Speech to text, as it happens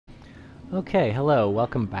Okay, hello,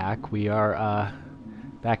 welcome back. We are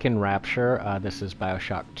back in Rapture. This is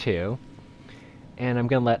BioShock 2. And I'm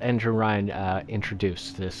going to let Andrew Ryan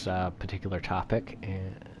introduce this particular topic.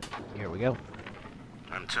 And here we go.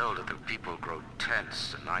 I'm told that the people grow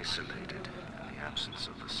tense and isolated in the absence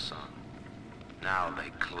of the sun. Now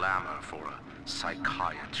they clamor for a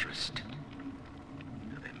psychiatrist.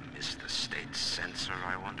 Do they miss the state censor,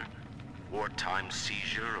 I wonder? Wartime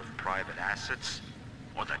seizure of private assets?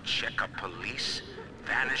 Or the checkup police,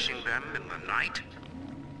 vanishing them in the night?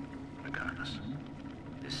 Regardless,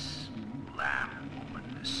 this Lamb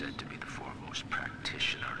woman is said to be the foremost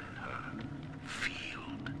practitioner in her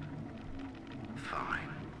field. Fine.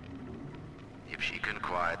 If she can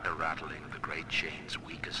quiet the rattling of the Great Chain's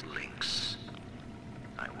weakest links,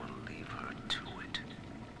 I will leave her to it.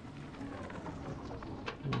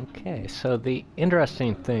 Okay, so the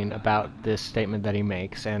interesting thing about this statement that he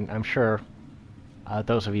makes, and I'm sure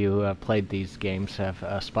those of you who have played these games have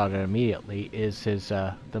spotted it immediately, is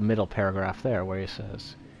the middle paragraph there where he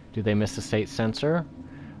says, do they miss the state censor,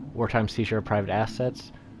 wartime seizure of private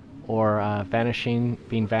assets, or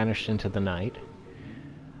being vanished into the night?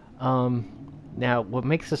 Now, what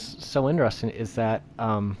makes this so interesting is that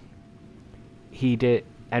Andrew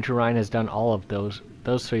Ryan has done all of those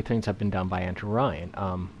three things have been done by Andrew Ryan.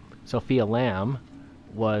 Sophia Lamb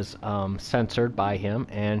was censored by him,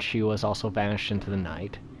 and she was also vanished into the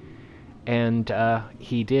night. And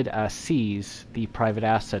he did seize the private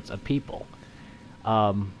assets of people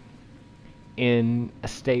in a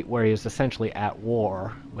state where he was essentially at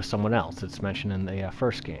war with someone else. It's mentioned in the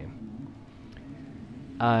first game.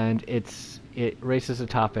 And it raises a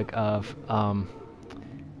topic of,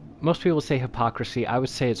 most people say hypocrisy. I would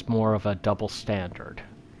say it's more of a double standard.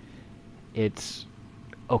 It's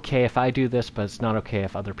okay if I do this, but it's not okay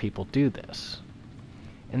if other people do this.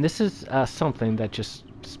 And this is something that, just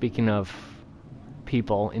speaking of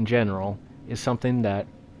people in general, is something that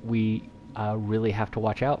we really have to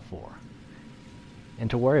watch out for and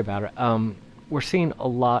to worry about it. We're seeing a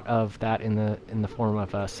lot of that in the form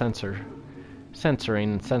of censoring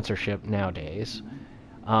and censorship nowadays.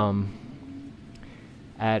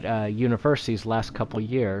 At universities, last couple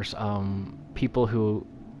years, people who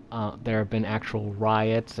there have been actual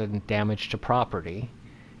riots and damage to property,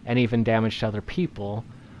 and even damage to other people,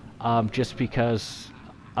 just because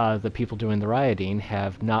the people doing the rioting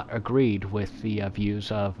have not agreed with the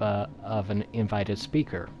views of an invited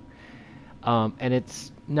speaker. And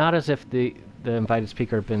it's not as if the invited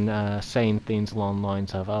speaker had been saying things along the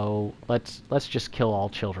lines of, "Oh, let's just kill all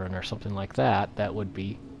children" or something like that. That would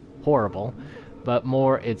be horrible. But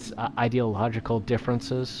more, it's ideological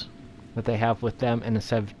differences that they have with them, and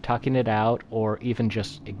instead of talking it out or even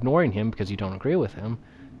just ignoring him because you don't agree with him,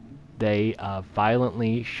 they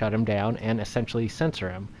violently shut him down and essentially censor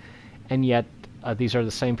him. And yet, these are the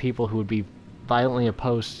same people who would be violently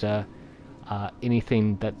opposed to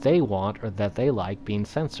anything that they want or that they like being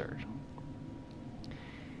censored.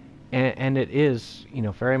 And it is,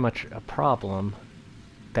 very much a problem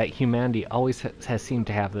that humanity always has seemed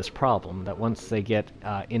to have this problem, that once they get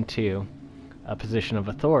into a position of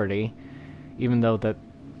authority, even though that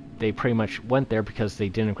they pretty much went there because they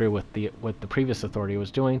didn't agree with what the previous authority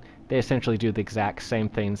was doing, they essentially do the exact same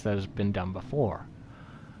things that has been done before.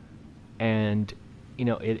 And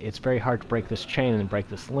it's very hard to break this chain and break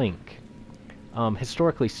this link.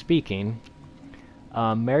 Historically speaking,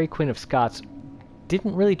 Mary Queen of Scots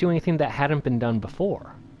didn't really do anything that hadn't been done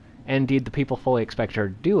before. And indeed, the people fully expect her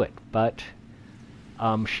to do it, but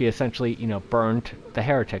she essentially, burned the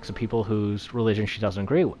heretics, the people whose religion she doesn't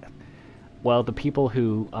agree with. Well, the people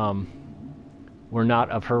who were not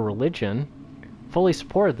of her religion fully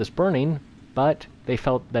supported this burning, but they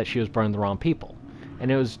felt that she was burning the wrong people.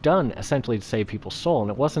 And it was done essentially to save people's soul,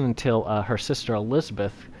 and it wasn't until her sister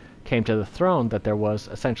Elizabeth came to the throne that there was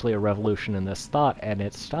essentially a revolution in this thought, and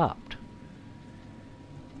it stopped.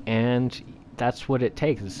 And that's what it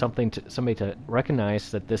takes, is somebody to recognize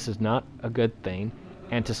that this is not a good thing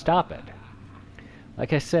and to stop it.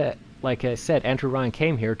 Like I said, Andrew Ryan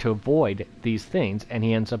came here to avoid these things, and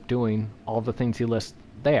he ends up doing all the things he lists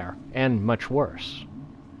there, and much worse.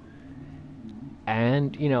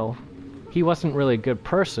 And, he wasn't really a good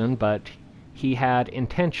person, but he had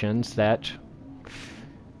intentions that,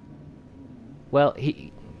 well,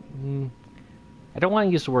 I don't want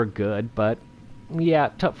to use the word good, but yeah,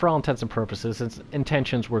 for all intents and purposes, his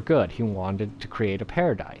intentions were good. He wanted to create a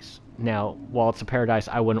paradise. Now, while it's a paradise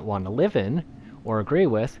I wouldn't want to live in or agree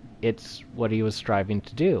with, it's what he was striving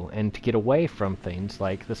to do, and to get away from things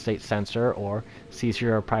like the state censor or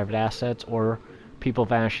seizure of private assets or people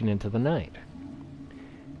vanishing into the night.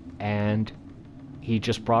 And he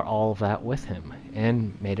just brought all of that with him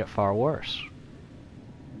and made it far worse.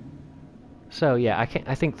 So yeah,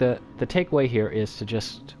 I think the takeaway here is to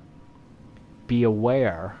just be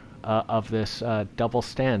aware of this double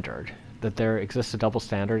standard, that there exists a double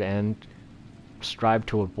standard, and strive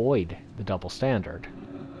to avoid the double standard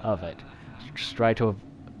of it. Strive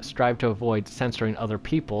to avoid censoring other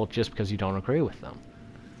people just because you don't agree with them.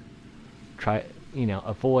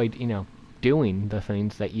 Avoid, doing the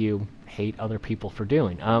things that you hate other people for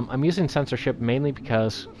doing. I'm using censorship mainly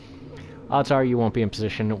because odds are you won't be in a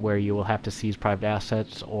position where you will have to seize private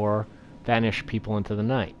assets or banish people into the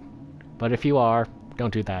night. But if you are,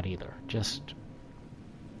 don't do that either. Just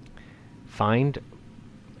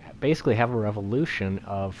basically have a revolution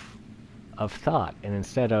of thought, and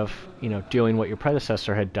instead of doing what your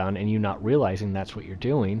predecessor had done and you not realizing that's what you're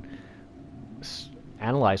doing,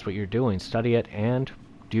 analyze what you're doing, study it, and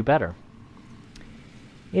do better.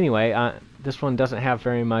 Anyway, this one doesn't have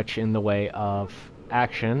very much in the way of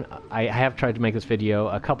action. I have tried to make this video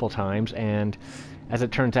a couple times, and as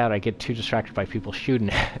it turns out, I get too distracted by people shooting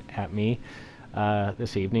at me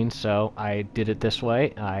this evening, so I did it this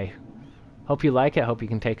way. I hope you like it. I hope you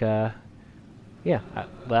can take a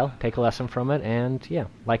lesson from it, and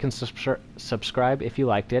like and subscribe if you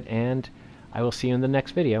liked it, and I will see you in the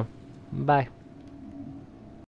next video. Bye.